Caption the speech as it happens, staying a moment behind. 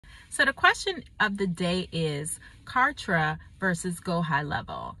So the question of the day is Kartra versus Go High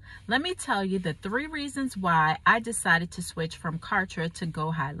Level. Let me tell you the 3 reasons why I decided to switch from Kartra to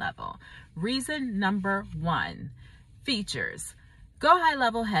Go High Level. Reason number 1, features. Go High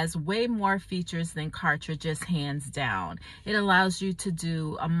Level has way more features than Kartra, just hands down. It allows you to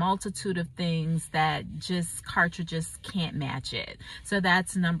do a multitude of things that Kartra just can't match it. So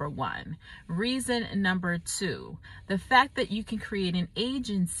that's number 1. Reason number 2, the fact that you can create an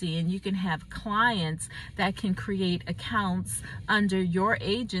agency and you can have clients that can create accounts under your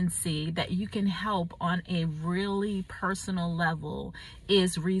agency that you can help on a really personal level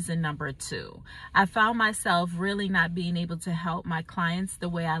is reason number 2. I found myself really not being able to help my clients the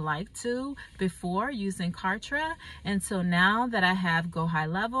way I like to before using Kartra, and so now that I have Go High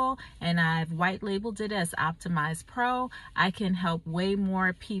Level and I've white labeled it as Optimize Pro, I can help way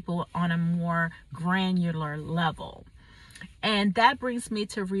more people on a more granular level. And that brings me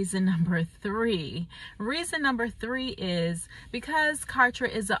to reason number 3. Reason number 3 is because Kartra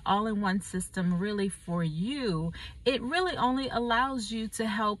is an all-in-one system really for you, it really only allows you to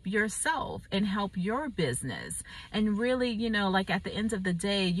help yourself and help your business. And really, like at the end of the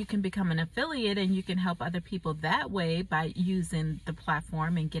day, you can become an affiliate and you can help other people that way by using the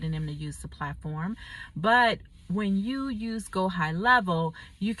platform and getting them to use the platform. But when you use Go High Level,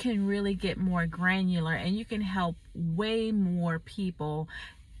 you can really get more granular and you can help way more people,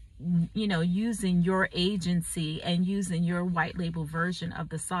 using your agency and using your white label version of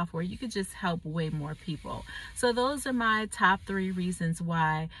the software. You could just help way more people. So those are my top 3 reasons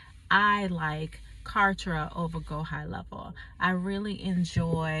why I like Kartra over Go High Level. I really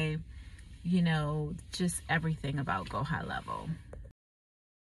enjoy, just everything about Go High Level.